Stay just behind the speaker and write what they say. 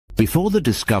Before the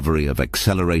discovery of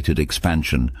accelerated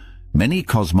expansion, many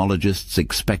cosmologists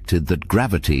expected that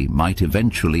gravity might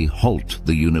eventually halt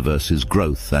the universe's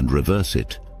growth and reverse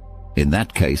it. In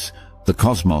that case, the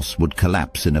cosmos would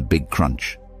collapse in a big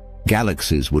crunch.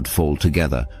 Galaxies would fall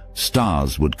together,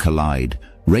 stars would collide,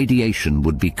 radiation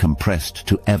would be compressed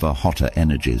to ever hotter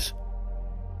energies.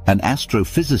 An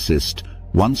astrophysicist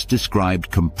once described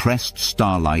compressed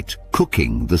starlight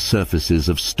cooking the surfaces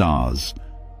of stars.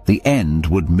 The end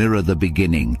would mirror the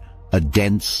beginning, a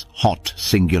dense, hot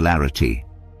singularity.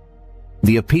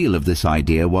 The appeal of this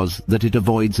idea was that it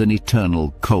avoids an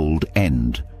eternal cold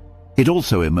end. It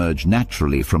also emerged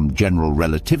naturally from general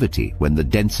relativity when the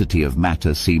density of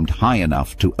matter seemed high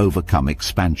enough to overcome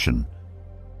expansion.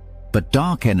 But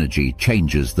dark energy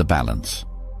changes the balance.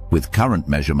 With current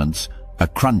measurements, a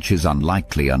crunch is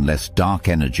unlikely unless dark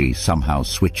energy somehow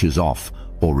switches off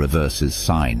or reverses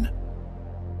sign.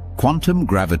 Quantum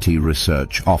gravity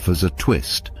research offers a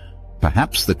twist.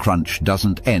 Perhaps the crunch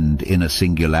doesn't end in a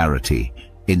singularity.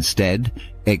 Instead,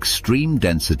 extreme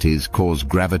densities cause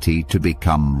gravity to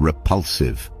become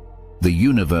repulsive. The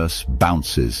universe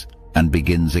bounces and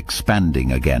begins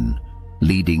expanding again,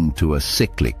 leading to a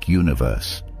cyclic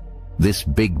universe. This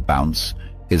big bounce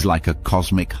is like a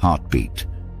cosmic heartbeat.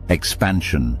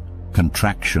 Expansion,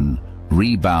 contraction,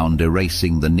 rebound,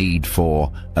 erasing the need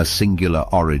for a singular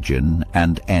origin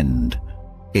and end.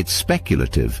 It's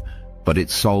speculative, but it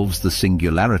solves the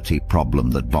singularity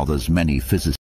problem that bothers many physicists.